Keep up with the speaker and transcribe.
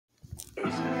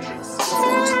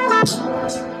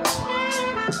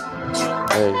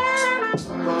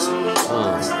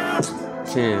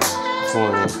10,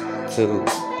 22,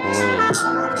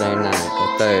 day night,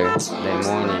 the third, day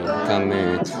morning, come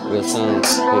in, real soon, it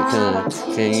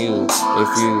continue.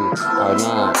 If you are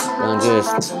not, don't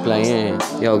just play in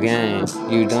your game.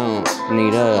 You don't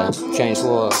need a change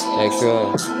for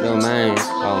extra domain.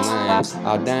 Oh man,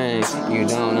 oh dang, you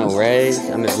don't know raise.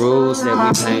 I'm the rules that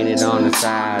we painted on the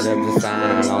side of the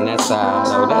sign, on that side,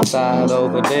 oh that side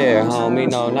over there, homie.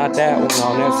 No, not that one,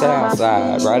 on that south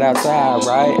side, right outside,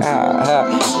 right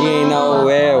out. You ain't know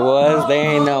where it was, they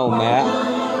ain't know map.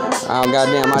 Oh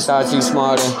goddamn, I thought you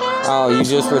smarter. Oh, you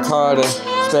just retarded.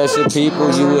 Special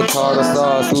people, you a tartar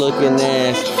sauce looking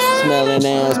ass, smelling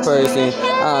ass person.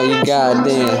 Oh, you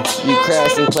goddamn, you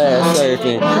crashing class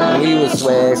surfing. We was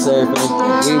swag surfing,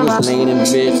 we was leaning,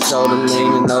 bitch, shoulder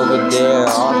leaning over there.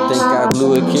 I think I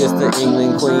blew a kiss to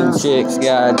England Queen chicks,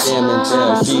 goddamn it,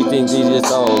 there. She thinks she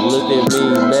just old. Look at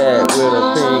me back with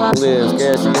a pink lips,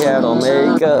 guess she had on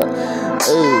makeup.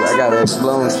 Ooh, I got a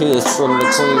blown kiss from the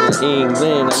Queen of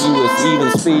England. Are you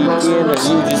even speaking? Are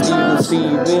you just even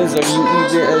Stevens? Are you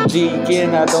even a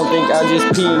deacon? I don't think I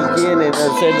just peek in and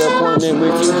I set an appointment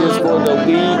with you just for the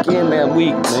weekend. Man,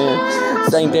 weak, man.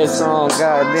 Ain't that strong,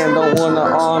 goddamn, don't wanna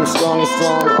arm strong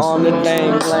on the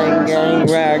dang blang gang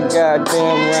ride,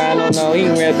 goddamn Rhino, no, he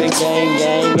rapping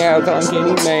gang, how come can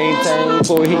he maintain,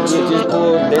 before he get just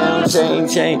pulled down,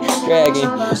 chain, dragging,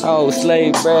 oh,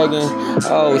 slave bragging,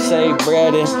 oh, say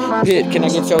bragging, Pitt, can I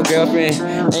get your girlfriend,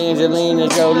 Angelina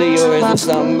Jolie, or is it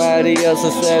somebody else,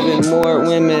 or 7 more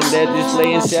women that just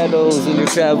lay in shadows in your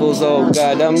travels, oh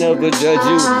God, I'll never judge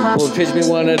you, well, pitch me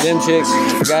one of them chicks,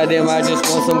 goddamn, I just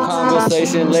want some conversation.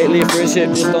 Lately, friendship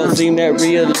just don't seem that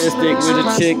realistic. With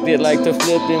a chick that like to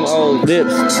flip them old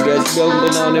lips. Got you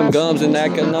open on them gums and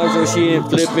acting like she ain't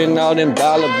flipping all them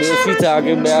dollar bills. She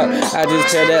talking about, I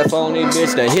just tell that phony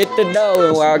bitch to hit the door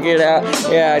and walk it out.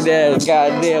 Yeah, that's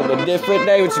goddamn a different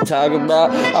day. What you talking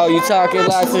about? Oh, you talking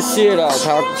lots of shit. I'll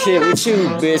talk shit with you,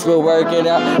 bitch. We'll work it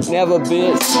out. Never,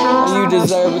 bitch. You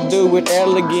deserve a dude with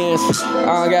elegance.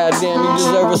 Oh, goddamn, you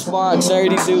deserve a smart,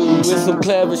 nerdy dude with some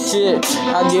clever shit.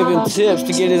 I give him tips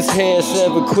to get his head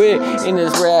severed quick in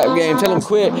this rap game. Tell him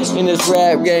quit in this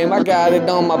rap game. I got it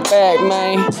on my back,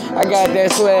 man. I got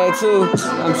that swag too.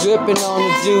 I'm dripping on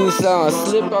the juice. I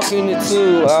slipped off in it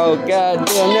too. Oh goddamn,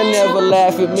 they never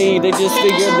laugh at me. They just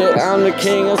figure that I'm the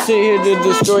king. I'm sitting here to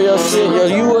destroy your shit. Yo,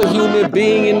 you a human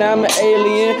being and I'm an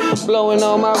alien. Blowing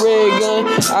on my red gun.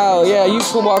 Oh yeah, you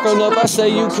can walk on up. I say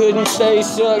you couldn't say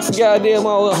shucks. Goddamn,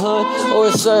 oh hun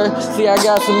or sir. See, I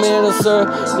got some manners, sir.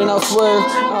 Then I'll swerve.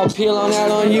 I'll peel on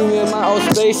out on you in my old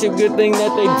spaceship. Good thing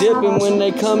that they dipping when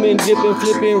they come in, dipping,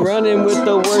 flipping, running with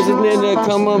the words, and then they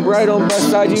come up right on by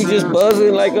side. You just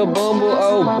buzzing like a bumble.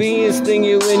 Oh, being sting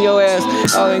you in your ass.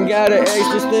 Oh, and got an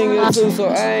extra stinger too, so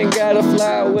I ain't gotta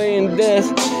fly away in death.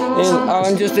 And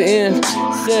I'm just an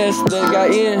incest that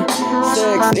got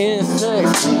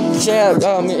sex, chat,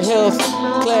 health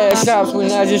class shops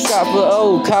when I just shop for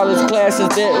old college classes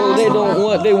that they don't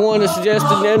want. They want to suggest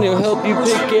to them to help you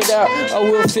pick it out. I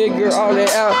will figure all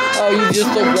that out. Oh, you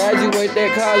just don't graduate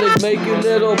that college, make you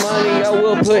little money. I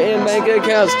will put in bank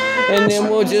accounts, and then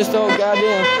we'll just, oh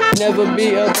goddamn, never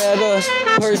be a better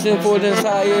person for the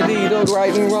society. Don't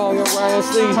right and wrong and right and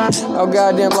see. Oh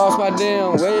goddamn, lost my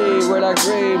damn way. Where'd I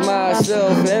grade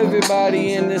myself?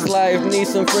 Everybody in this life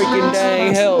needs some freaking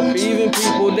dang help. Even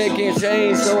people that can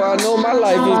change. So I know my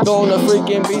life is gonna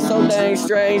freaking be so dang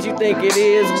strange. You think it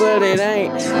is, but it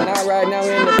ain't. Not right now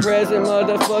in the present,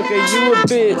 motherfucker. You a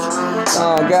bitch.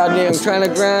 Oh goddamn, trying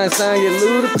to grind, sound get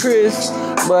ludicrous.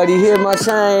 But he hit my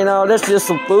chain. Oh, that's just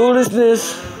some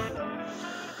foolishness.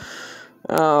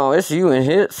 Oh, it's you in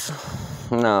hits.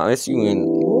 No, it's you in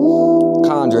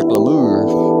Kendrick Lamar.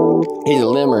 He's a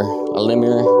limmer.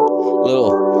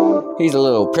 He's a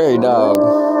little prairie dog.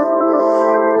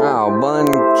 Oh, Bun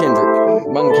K,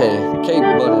 Kate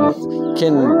Button,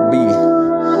 Ken B.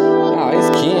 Oh, it's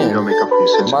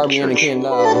Ken. Barbie and the Ken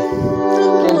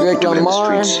dog. Kendrick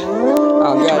Lamar.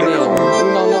 Oh, goddamn.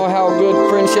 You don't know how good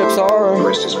friendships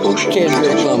are.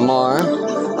 Kendrick Lamar.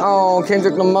 Oh,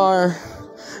 Kendrick Lamar.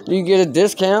 You get a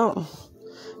discount.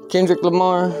 Kendrick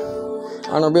Lamar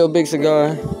on a real big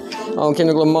cigar. Oh,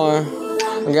 Kendrick Lamar.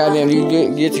 Goddamn, you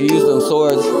get to use them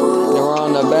swords. They were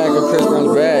on the back of Chris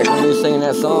Brown's back when you were singing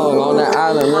that song on that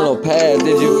island little pad.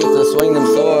 Did you get to swing them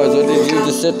swords, or did you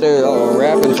just sit there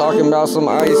rapping, talking about some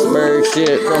iceberg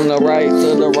shit from the right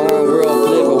to the wrong world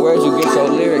flip? But where'd you get your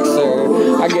lyrics,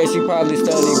 sir? I guess you probably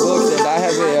study books that I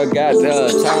haven't got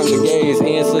time to gaze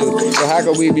into. So how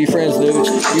could we be friends, dude?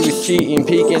 You was cheating,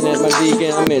 peeking at my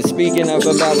deacon. I meant speaking up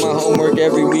about my homework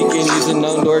every weekend using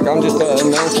known dork. I'm just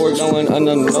known for going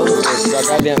unknown for.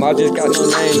 Goddamn, I just got no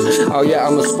name. Oh yeah,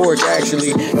 I'm a sport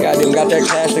actually. Goddamn, got that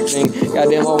classic thing.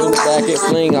 Goddamn, all in the back and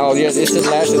fling. Oh yeah, it's the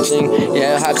last thing.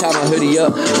 Yeah, I tie my hoodie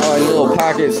up. Oh, in little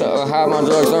pockets. Hide my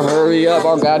drugs. Don't hurry up.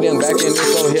 Oh goddamn, back in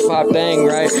this old hip hop thing,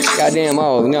 right? Goddamn,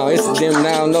 oh no, it's them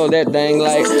now. Know that thing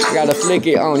like gotta flick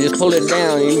it on. Just pull it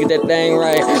down. You get that thing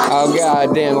right. Oh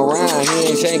goddamn, around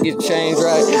he ain't get change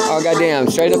right. Oh goddamn,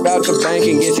 straight up out the bank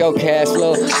and get your cash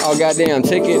flow. Oh goddamn,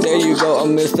 ticket. There you go,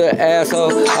 Mr.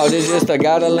 Asshole. Oh, this just I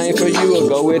got a lane for you. Or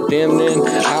go with them then.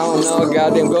 I don't know.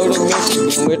 Goddamn, go to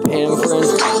Michigan with them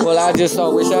friends. Well, I just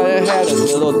wish I had a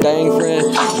little dang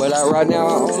friend. But right now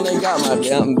I only got my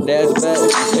damn dad's back.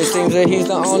 It seems that he's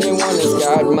the only one that's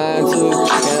got mine too.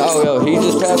 And oh yo, he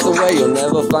just passed away. You'll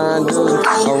never find dude.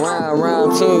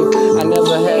 Around too. I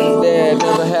never had a dad,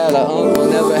 never had an uncle,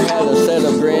 never had a set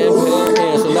of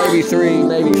grandparents. So maybe 3,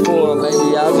 maybe 4,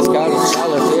 maybe I just got a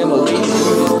solid family.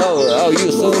 Oh, you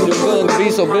assumed it wouldn't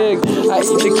be so big. I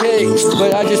eat the cake,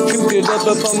 but I just puked it up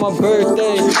on my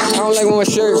birthday. I don't like what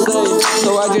my shirt say,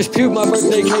 so I just puked my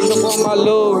birthday cake up on my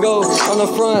logo on the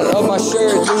front of my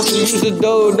shirt. Use a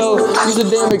dodo, use a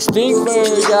damn extinct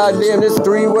bird. Goddamn, this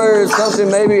 3 words, something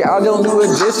maybe I don't do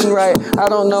addition right. I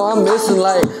don't know, I'm missing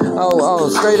like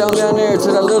straight on down there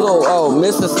to the little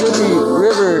Mississippi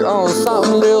River.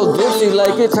 Something little dipsy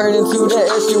like it turned into that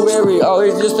estuary.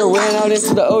 It just ran out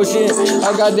into the ocean.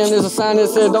 Oh goddamn, there's a sign that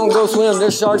said don't go swim.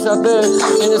 There's sharks out there,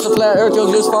 and it's a flat earth.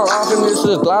 You'll just fall off and it's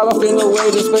just glide off in the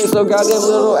way to space. So goddamn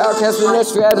little outcast in that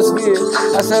stratosphere.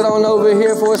 I sat on over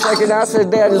here for a second. I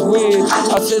said that is weird.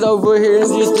 I'll sit over here and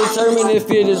just determine if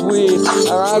it is weird.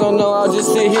 Or I don't know. I'll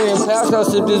just sit here and pass. I'll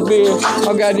sip this beer.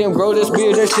 Oh goddamn, grow this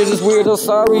beer. That shit is weird. I'm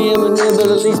sorry, Eminem, but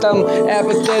at least I'm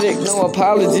apathetic. No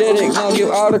apologetic. I'll give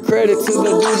all the credit to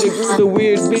the dude that grew the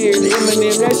weird beard.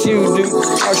 Eminem, that's you, dude.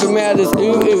 Marshall Mathers,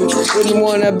 wouldn't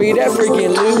wanna be that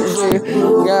freaking loser.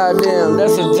 Goddamn,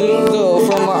 that's a dude though.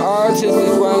 From my artist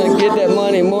is trying to get that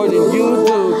money more than you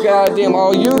do. Goddamn,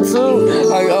 all you too.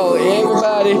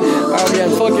 Everybody.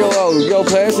 Goddamn, fuck your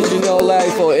passenger,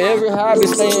 life for every hobby,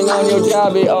 staying on your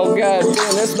job. Oh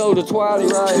goddamn, let's go to Twilly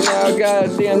right now.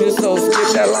 Goddamn, just so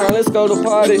skip that line. Let's go to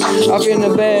party. Up in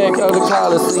the bag of the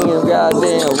Coliseum.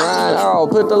 Goddamn, Ryan.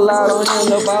 Put the light on him.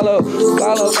 No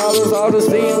follows all to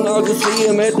see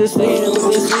him at the scene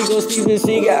with the seagull, Steven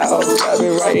Seagal. I've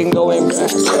been writing, going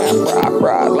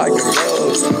rap like a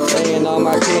dog. Staying on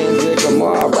my Kendrick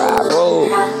Lamar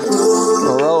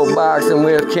road boxing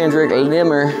with Kendrick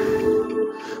Limmer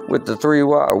with the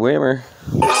 3-watt Wimmer.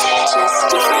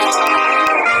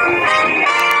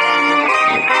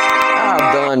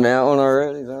 I've done that one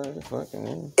already.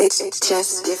 It's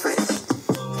just different.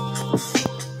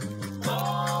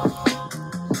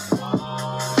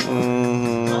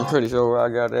 I'm pretty sure I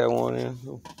got that one in.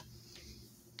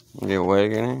 Get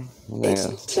wagging.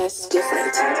 It's just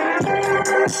different.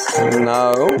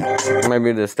 No,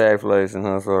 maybe the stagflation,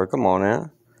 huh? Sorry, come on now,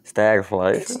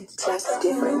 stagflation. It's just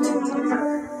different.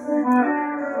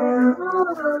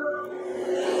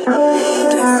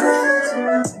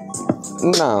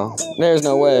 No, there's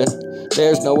no way.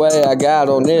 There's no way I got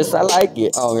on this. I like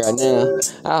it right now.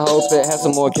 I hope it has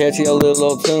some more catchy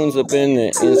little tunes up in the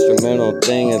instrumental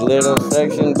thing. A little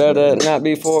section better not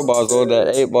be 4 bars or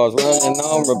that 8 bars running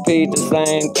on repeat the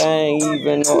same thing.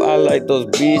 Even though I like those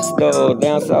beats though.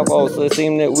 Down south also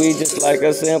seem that we just like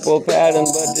a simple pattern,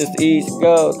 but this East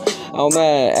Coast. Oh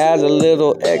man, add a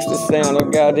little extra sound. Oh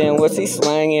goddamn, what's he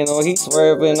swinging? Oh, he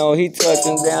swerving. Oh, he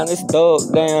touching down. It's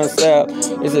dope down south.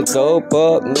 Is it dope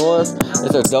up north?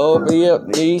 Is it dope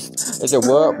up east? Is it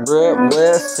what rip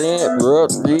west? Sent rip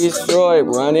destroyed.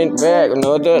 Running back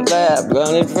another lap.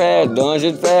 Running fast,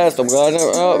 dungeon fast. I'm running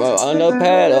up under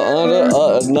pad under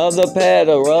another pad.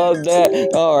 Rub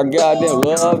that. Oh goddamn,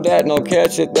 love that. No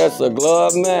catch it. That's a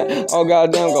glove man. Oh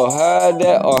goddamn, go hide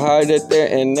that or hide it there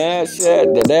in that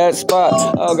shit. That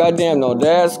spot. Oh goddamn, no,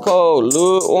 that's cold.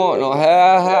 Lukewarm, no,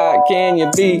 how high can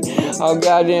you be? Oh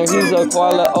goddamn, he's a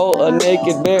koala, a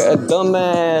naked bear, a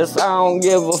dumbass. I don't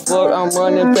give a fuck. I'm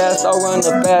running fast. I'll run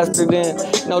the faster than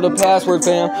know the password,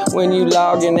 fam. When you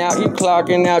logging out, you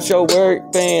clocking out your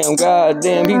work, fam.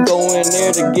 Goddamn, he going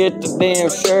there to get the damn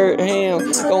shirt,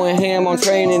 going ham on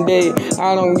training day.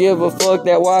 I don't give a fuck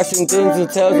that Washington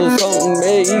tells us something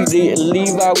easy.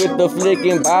 Levi with the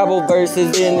flicking Bible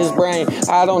verses in his brain.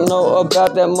 I don't know know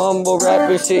about that mumble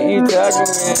rapping shit you talking,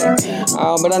 man.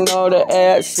 But I know the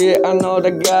ad shit, I know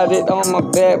they got it on my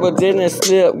back, but then it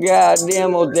slipped.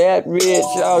 Goddamn, oh that bitch,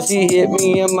 oh she hit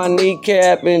me in my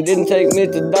kneecap and didn't take me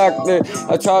to the doctor.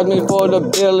 I charged me for the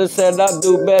bill and said I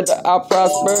do better. I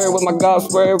prosper with my God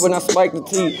swerve when I spike the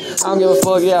teeth. I don't give a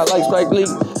fuck, yeah, I like Spike Lee.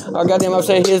 Oh goddamn, I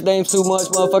say his name too much,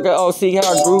 motherfucker. Oh, see how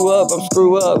I grew up, I'm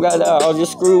screw up. Goddamn, I'll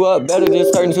just screw up. Better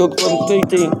just turn into a complete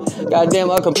thing. Goddamn,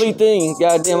 a complete thing.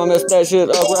 Goddamn, I messed that shit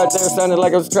up right there. Sounded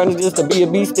like I was trying to just to be a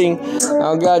beast thing.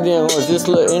 Oh goddamn, I just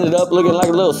ended up looking like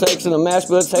a little section of mashed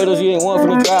potatoes you ain't want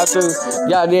from the drive-thru.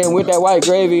 Goddamn, with that white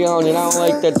gravy on it. I don't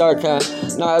like that dark kind.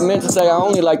 No, I meant to say I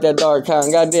only like that dark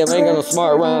kind. Goddamn, I ain't got no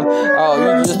smart rhyme.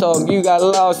 Oh, you just you got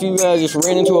lost. You just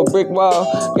ran into a brick wall.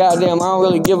 Goddamn, I don't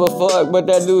really give a fuck. But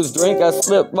that dude's drink, I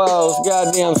slip balls.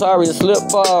 Goddamn, sorry to slip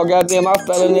ball. Goddamn, I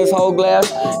fell in this whole glass.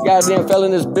 Goddamn, fell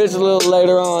in this bitch a little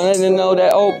later on. I didn't know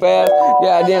that old path.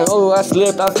 Goddamn, oh, I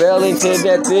slipped. I fell into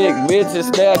that thick bitch's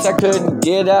stash. I couldn't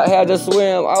get out. Had to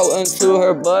swim out into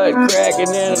her butt crack. And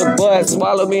then the butt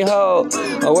swallowed me whole.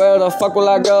 Where the fuck will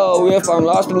I go if I'm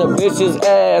lost in the bitch's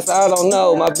ass? I don't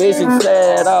know. My bitch is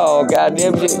sad. Oh,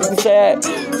 goddamn, shit sad.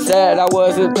 Sad I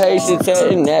wasn't patient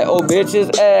in that old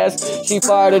bitch's ass. She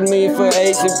farted me for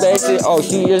Asian patient. Oh,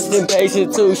 she is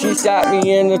impatient too. She shot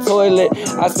me in the toilet.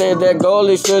 I said that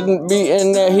goalie shouldn't be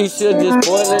in there. He should just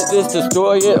boil it, just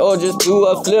destroy it, or just do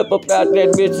a flip about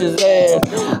that bitch's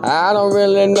ass. I don't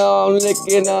really know. I'm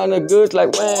licking on the goods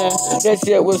like, man, that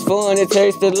shit was fun. It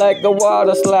tasted like a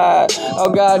water slide.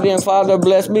 Oh, goddamn, father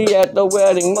bless me at the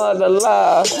wedding, mother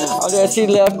lied. Oh, that she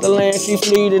left the land, she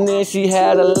fleed and then she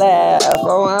had a laugh.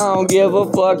 Oh, I don't give a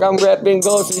fuck. I'm repping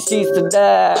ghosts and sheets to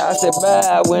die. I said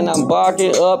bye when I'm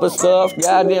barking up and stuff.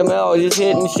 Goddamn, oh, just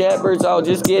hitting shepherds. Oh,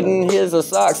 just getting his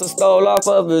socks I stole off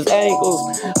of his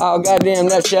ankles. Oh, goddamn,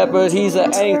 that shepherd, he's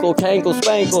an ankle, cankle,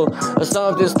 spankle. Or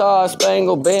something star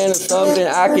spangled band or something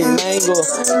I can mangle.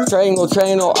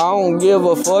 Trangle, I don't give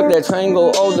a fuck. That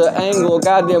trangle, oh, the angle.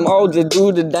 Goddamn, oh, the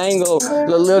do the dangle.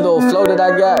 The little flow that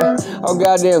I got. Oh,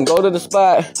 goddamn, go to the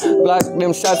spot. Block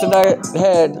them shots that I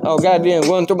had. Oh, goddamn,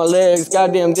 run through my legs.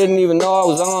 Goddamn, didn't even know I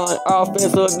was on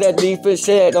offense or that defense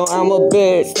shit. Oh, I'm a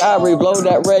bitch. Sorry, blow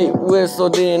that rape whistle.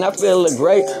 Then I feel a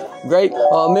great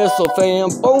missile fam.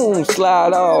 Boom,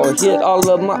 slide all. Hit all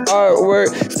of my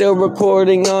artwork. Still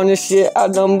recording on this shit. I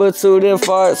number 2, then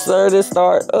fart, sir, to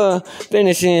start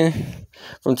finishing.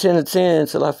 From 10 to 10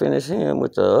 till I finish him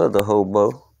with the other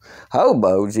hobo.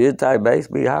 Hobo, jig type bass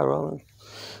beat, high rolling.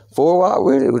 4-watt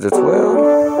with it with the 12.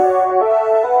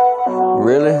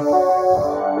 Really?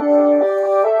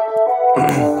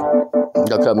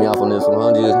 Y'all cut me off on this one,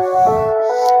 huh, Jig?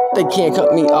 They can't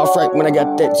cut me off right when I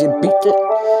got that jig beat it.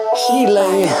 He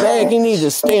laying back, he need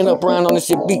to stand up around on this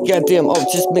shit beat, goddamn, oh,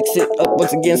 just mix it up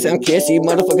once again, sound catchy,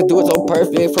 motherfucker, do it so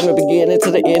perfect, from the beginning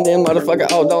to the end, and motherfucker,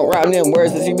 oh, don't rhyme them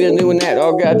words, since you been doing that,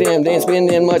 oh, goddamn, they ain't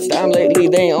spending much time lately,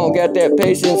 they ain't got that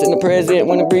patience in the present,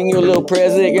 when they bring you a little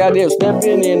present, goddamn,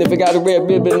 stepping in, if it got a red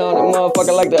ribbon on it,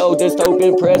 motherfucker, like the old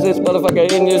dystopian presents, motherfucker,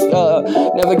 in this,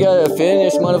 never gotta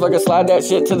finish, motherfucker, slide that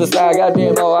shit to the side,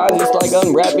 goddamn, oh, I just like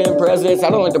unwrapping presents, I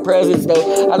don't like the presents,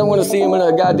 though, I don't wanna see them in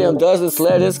a goddamn dozen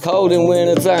sled, it's cold in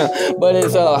winter time, but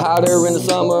it's hotter in the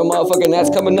summer, motherfucker, and that's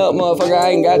coming up, motherfucker.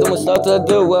 I ain't got no much stuff to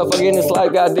do, motherfucker, in this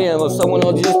life, goddamn. If someone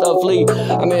will just flee,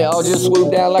 I mean, I'll just swoop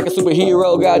down like a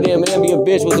superhero, goddamn, and be a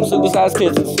bitch with some supersized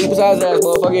kids and supersized ass,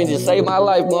 motherfucker, and just save my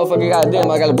life, motherfucker, goddamn.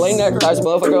 I gotta blame that Christ,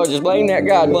 motherfucker, or just blame that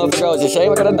God, motherfucker, or just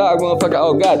shame I got a dog, motherfucker,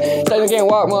 oh God. Say I can't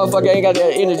walk, motherfucker, ain't got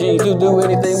that energy to do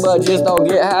anything but just don't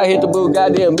get high, hit the boot,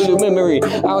 goddamn, blue memory.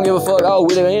 I don't give a fuck, oh,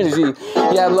 with the energy.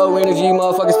 You have low energy,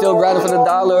 motherfucker, still grinding for the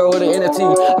dollar or the entity.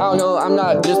 I don't know, I'm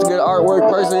not just a good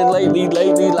artwork person lately,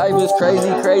 life is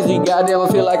crazy, goddamn, I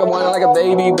feel like I'm whining like a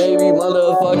baby,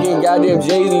 motherfucking goddamn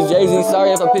Jay-Z,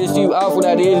 sorry if I pissed you off when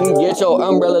I didn't get your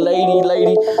umbrella, lady,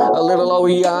 a little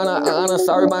Ohiana,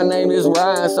 sorry my name is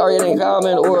Ryan, sorry it ain't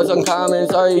common or it's uncommon,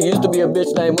 sorry it used to be a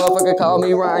bitch name, motherfucker, call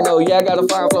me Rhino, yeah, I got a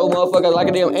fine flow, motherfucker, like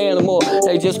a damn animal,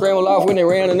 they just scrambled off when they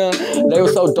ran enough, they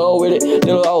were so dull with it,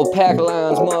 little old pack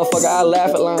lines, motherfucker, I laugh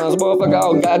at lines, motherfucker,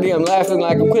 oh, goddamn, laughing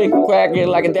like a quick cracking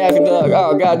like a Daffy Duck,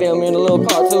 oh, goddamn, in a little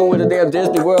cartoon with a damn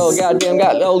Disney World, goddamn,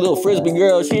 got no little frisbee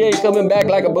girl, she ain't coming back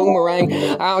like a boomerang,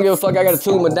 I don't give a fuck, I got a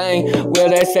tumor dang, well,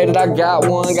 they say that I got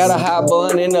one, got a hot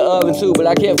bun in the oven too, but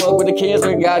I can't fuck with the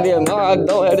cancer, goddamn, no, I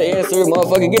don't have the answer,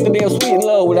 motherfucker, get the damn sweet and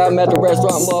low when I'm at the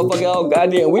restaurant, motherfucker, oh,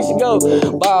 goddamn, we should go,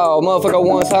 bow, motherfucker,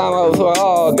 one time,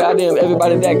 oh, goddamn,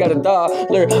 everybody that got a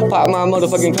dollar, pop my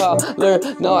motherfucking collar,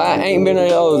 no, I ain't been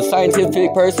oh,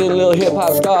 scientific person, little hip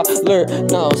hop scholar.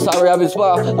 No, sorry, I've been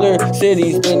spoiler.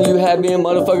 Cities, then you have been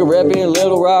motherfucker rapping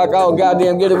Little Rock. Oh,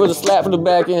 goddamn, get it with a slap from the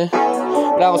back end.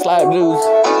 Down slap dudes.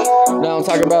 Now I'm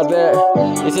talking about that.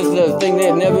 It's just a thing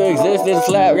that never existed. A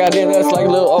slap, goddamn, that's like a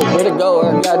little, oh, where to go?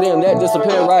 Goddamn, that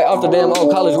disappeared right off the damn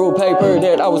old college rule paper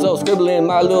that I was scribbling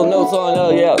my little notes on.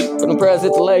 Oh, yeah, from the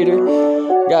present to later.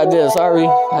 Goddamn, sorry,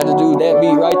 I had to do that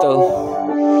beat right though.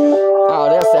 Oh,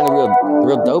 that sounded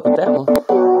real dope at that one.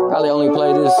 Probably only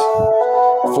play this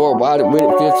 4-body with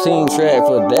 15 track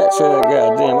for that track.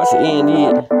 Goddamn, I should end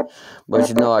it. But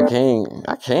you know, I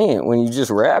can't. When you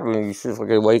just rapping, you just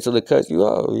fucking wait till it cuts you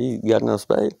off. You got no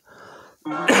space.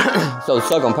 So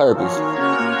suck on purpose.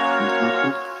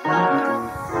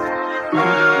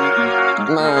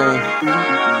 Man,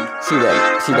 see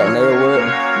that nail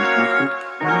work?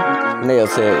 Nail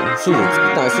tech.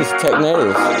 She's tech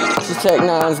nails. She's tech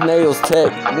nines nails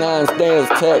tech nines nails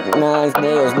tech nines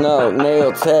nails. No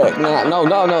nail tech nine. No,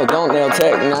 don't nail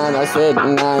tech nine. I said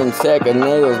 9 second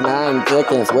nails 9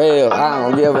 seconds. Well, I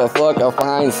don't give a fuck. I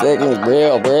find seconds.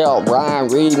 Real. Rhyme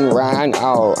reading rhyme.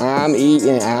 Oh, I'm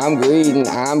eating. I'm greeting.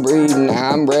 I'm breathing.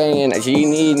 I'm praying. She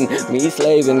needing me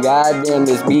slaving. Goddamn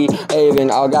this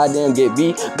behaving. Oh goddamn get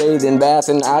beat bathing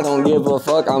bathing. I don't give a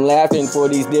fuck. I'm laughing for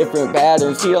these different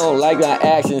patterns. She don't like my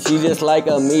action, she just like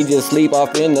me, just sleep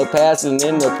off in the past and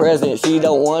in the present. She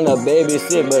don't wanna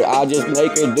babysit, but I'll just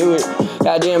make her do it.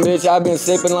 Goddamn bitch, I've been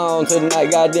sipping on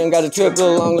tonight. Goddamn, got a trip to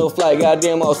a long little flight.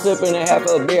 Goddamn, I'm sipping a half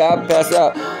a beer, I pass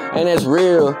out, and it's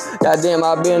real. Goddamn,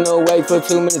 I've been away for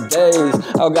too many days.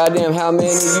 Oh goddamn, how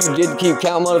many you did keep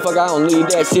count, motherfucker? I don't need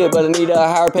that shit, but I need a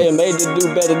higher pay and made to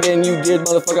do better than you did,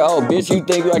 motherfucker. Oh bitch, you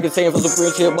think I can stand for some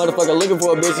friendship, motherfucker? Looking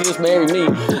for a bitch, you just married me.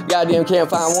 Goddamn, can't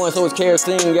find one, so it's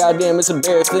kerosene. Goddamn, it's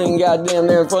embarrassing. Goddamn,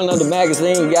 they're in front of the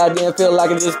magazine. Goddamn, feel like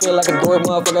a dork,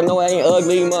 motherfucker. No, I ain't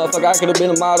ugly, motherfucker. I could have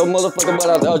been a model, motherfucker, but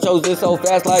I chose this so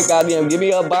fast. Like goddamn, give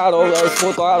me a bottle,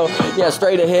 full throttle. Yeah,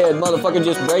 straight ahead, motherfucker.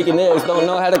 Just breaking eggs. Don't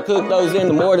know how to cook those in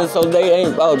the morning, so they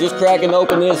ain't. Oh, just cracking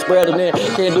open and spreading it.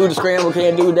 Can't do the scramble,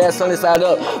 can't do that sunny side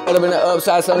up. But I've been an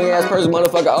upside sunny ass person,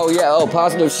 motherfucker. Oh yeah, oh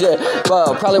positive shit.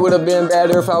 Well, probably would have been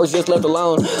better if I was just left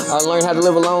alone. I learned how to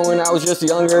live alone when I was just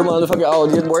younger, motherfucker. Oh,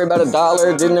 didn't worry about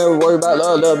 $1. Didn't ever worry about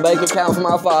the bank account for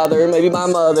my father, maybe my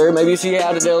mother, maybe she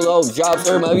had a little job,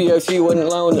 sir, maybe she wasn't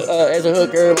alone as a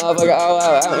hooker, motherfucker. Oh,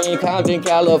 out in Compton,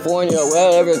 California,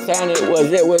 well, every time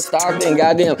it was Stockton,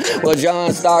 goddamn. Well,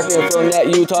 John Stockton from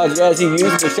that Utah Jazz, he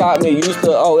used to shot me, used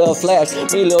to flash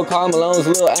me, little Carmelones,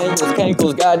 little ankles,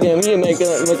 cankles, goddamn. He making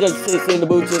just sits in the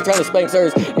boots, just trying to spank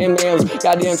sirs and ma'ams,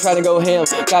 goddamn, trying to go ham,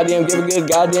 goddamn, give a good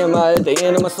goddamn at the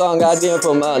end of my song, goddamn,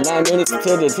 from 9 minutes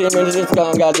to the 10 minutes it's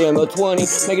gone, goddamn, 20,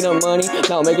 making up money,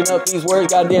 now making up these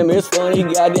words, goddamn, it's funny,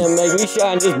 goddamn, make me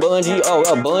shine, just bungee, oh,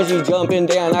 bungee jumping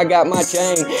down, I got my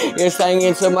chain, it's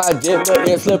hanging to my dick, but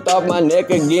it slipped off my neck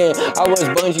again, I was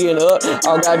bungeeing up,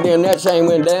 oh, goddamn, that chain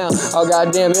went down, oh,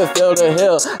 goddamn, it fell to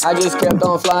hell, I just kept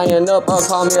on flying up, oh,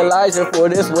 call me Elijah for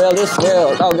this well,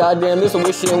 oh, goddamn, this a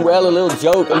wishing well, a little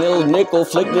joke, a little nickel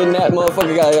flicked in that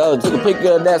motherfucker, took a pic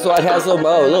of that, so I had some,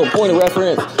 a little point of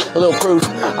reference, a little proof,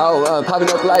 oh, popping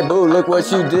up like boo, look what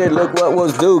you did, look what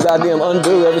was due, goddamn,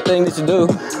 undo everything that you do.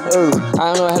 Ooh,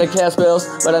 I don't know how to cast spells,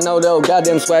 but I know though,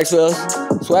 goddamn swag spells.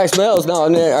 Swag spells? No,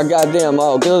 I goddamn,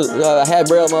 good. I had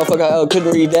braille, motherfucker.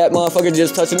 Couldn't read that, motherfucker.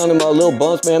 Just touching on them little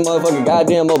bumps, man, motherfucker.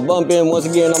 Goddamn, bumping once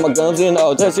again on my gums in.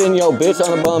 Oh, touching your bitch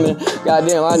on the bumming.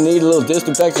 Goddamn, I need a little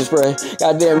disinfection spray.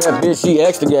 Goddamn, that bitch, she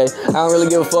extra gay. I don't really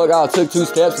give a fuck. I took 2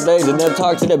 steps today to never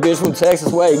talk to that bitch from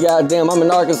Texas way. Goddamn, I'm in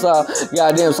Arkansas.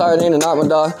 Goddamn, sorry, it ain't an my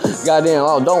dog. Goddamn,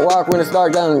 oh, don't walk when it's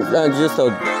dark down just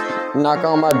to knock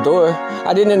on my door.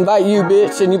 I didn't invite you,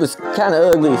 bitch, and you was kind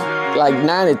of ugly. Like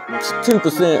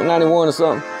 92%, 91 or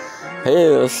something.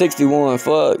 Hell, 61,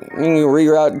 fuck. You can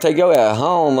reroute and take your ass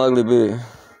home, ugly bitch.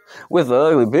 With an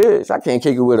ugly bitch. I can't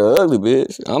kick it with an ugly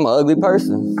bitch. I'm an ugly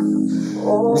person.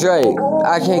 Drake,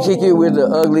 I can't kick it with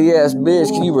an ugly ass bitch.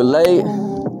 Can you relate?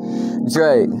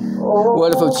 Drake,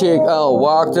 what if a chick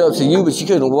walked up to you but she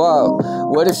couldn't walk?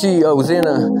 What if she was in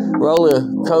a roller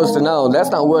coaster? No, that's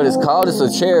not what it's called. It's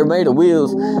a chair made of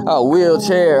wheels. Oh,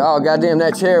 wheelchair. Oh, goddamn,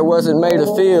 that chair wasn't made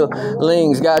of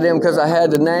feelings. Goddamn, because I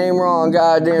had the name wrong.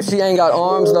 Goddamn, she ain't got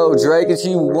arms though, Drake, and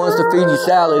she wants to feed you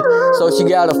salad. So she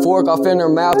got a fork off in her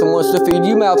mouth and wants to feed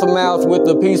you mouth to mouth with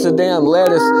a piece of damn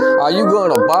lettuce. Are you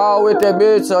going to ball with that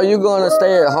bitch? Or are you going to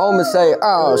stay at home and say,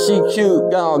 oh, she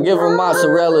cute, give her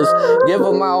mozzarellas, give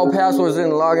her my old passwords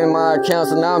and log in my account,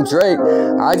 so now I'm Drake.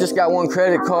 I just got one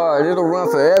credit card, it'll run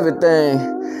for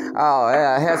everything. Oh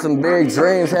yeah, I had some big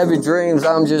dreams, heavy dreams,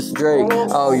 I'm just Drake.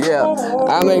 Oh yeah,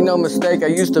 I make no mistake, I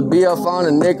used to be up on a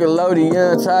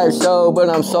Nickelodeon type show, but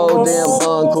I'm so damn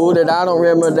uncool that I don't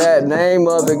remember that name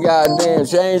of it. Goddamn,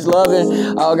 change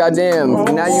loving. Oh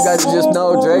goddamn, now you got to just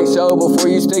know Drake show before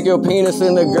you stick your penis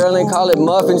in the girl and call it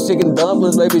muffins, chicken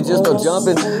dumplings, baby, just go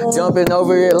jumping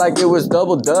over it like it was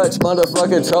double Dutch,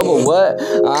 motherfucking trouble. What?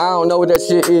 I don't know what that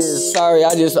shit is. Sorry,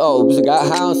 I just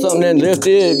got high on something and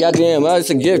lifted. Goddamn, it's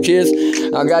a gift kiss.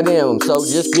 Goddamn, so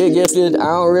just get gifted. I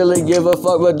don't really give a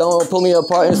fuck, but don't pull me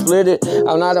apart and split it.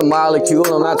 I'm not a molecule,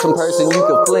 I'm not some person you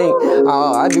can fling.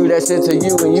 I do that shit to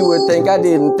you and you would think I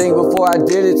didn't think before I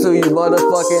did it to you,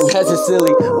 motherfucking. That's just silly,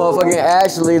 motherfucking.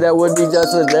 Actually, that would be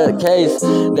just the case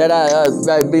that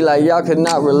I'd be like, y'all could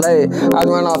not relate. I'd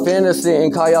run off innocent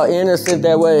and call y'all innocent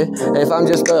that way. If I'm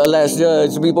just the last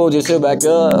judge, people just sit back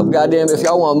up. Goddamn, if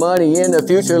y'all want money in the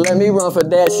future, let me run for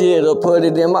that shit or put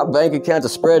it in my bank account to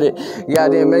spread it.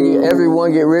 Goddamn, make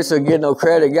everyone get rich or get no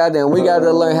credit. Goddamn, we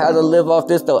gotta learn how to live off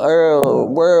this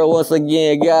world once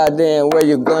again. Goddamn, where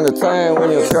you gonna turn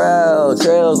when your trails,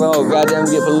 oh goddamn,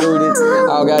 get polluted.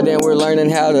 Oh goddamn, we're learning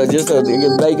how to just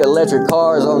bake electric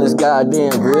cars on this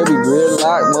goddamn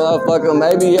gridlock, motherfucker.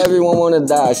 Maybe everyone wanna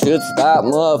die, should stop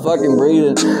motherfucking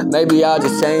breathing. Maybe I'll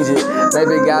just change it.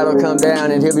 Maybe God will come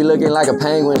down and he'll be looking like a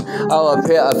penguin. Oh,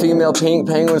 a female pink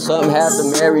penguin. Something have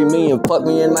to marry me and fuck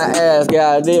me in my ass.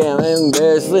 Goddamn,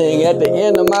 embarrassing. At the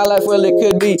end of my life, well, it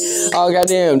could be. Oh,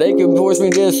 goddamn, they could force me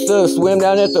just to swim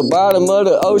down at the bottom of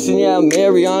the ocean. Yeah, I'm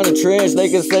Mary on the trench. They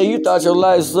could say, you thought your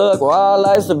life sucked. Well, all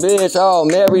life's a bitch. Oh,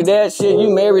 marry that shit. You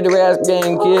married the rap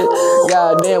game, kid.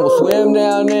 Goddamn, well, swim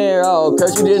down there. Oh,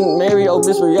 cause you didn't marry old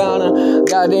Miss Rihanna.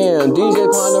 Goddamn, DJ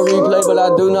on the replay, but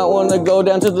I do not want to go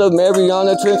down to the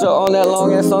Mariana Trench or on that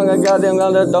long ass song. I goddamn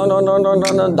on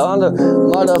the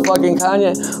motherfucking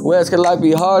Kanye. West could life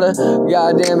be harder?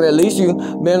 Goddamn, at least you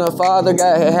been a father,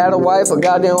 had a wife, or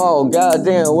goddamn, oh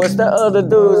goddamn, what's that other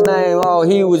dude's name? Oh,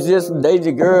 he was just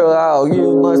dating girl. Oh,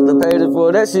 you must have paid it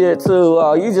for that shit too.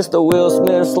 Oh, you just a Will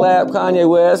Smith slap Kanye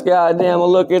West. Goddamn,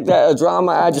 well, look at that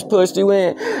drama I just pushed you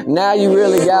in. Now you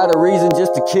really got a reason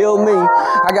just to kill me.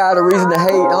 I got a reason to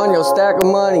hate on your stack of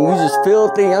money. You just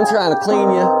filthy. I'm trying to clean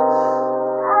you.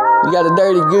 You got a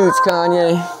dirty gooch,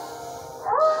 Kanye.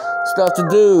 Stuff to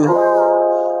do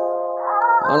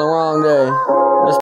on the wrong day.